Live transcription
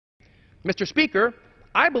Mr. Speaker,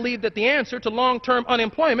 I believe that the answer to long-term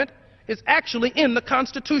unemployment is actually in the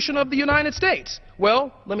Constitution of the United States.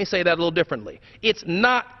 Well, let me say that a little differently. It's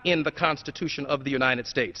not in the Constitution of the United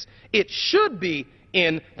States. It should be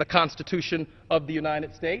in the Constitution of the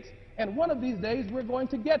United States, and one of these days we're going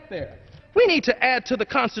to get there. We need to add to the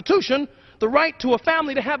Constitution the right to a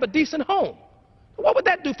family to have a decent home. What would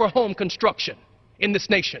that do for home construction in this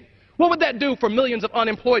nation? What would that do for millions of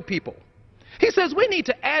unemployed people? He says we need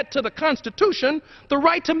to add to the Constitution the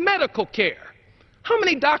right to medical care. How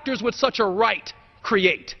many doctors would such a right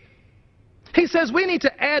create? He says we need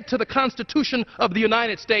to add to the Constitution of the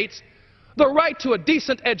United States the right to a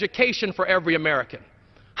decent education for every American.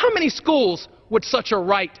 How many schools would such a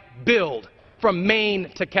right build from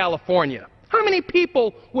Maine to California? How many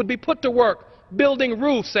people would be put to work building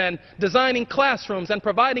roofs and designing classrooms and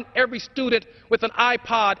providing every student with an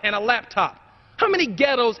iPod and a laptop? How many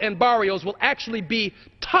ghettos and barrios will actually be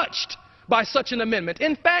touched by such an amendment?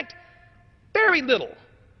 In fact, very little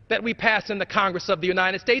that we pass in the Congress of the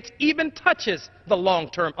United States even touches the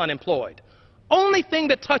long-term unemployed. Only thing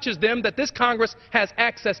that touches them that this Congress has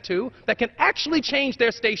access to that can actually change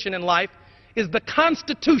their station in life is the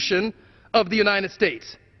Constitution of the United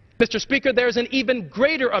States. Mr. Speaker, there's an even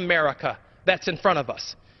greater America that's in front of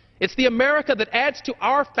us. It's the America that adds to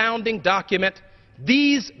our founding document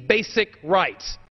these basic rights.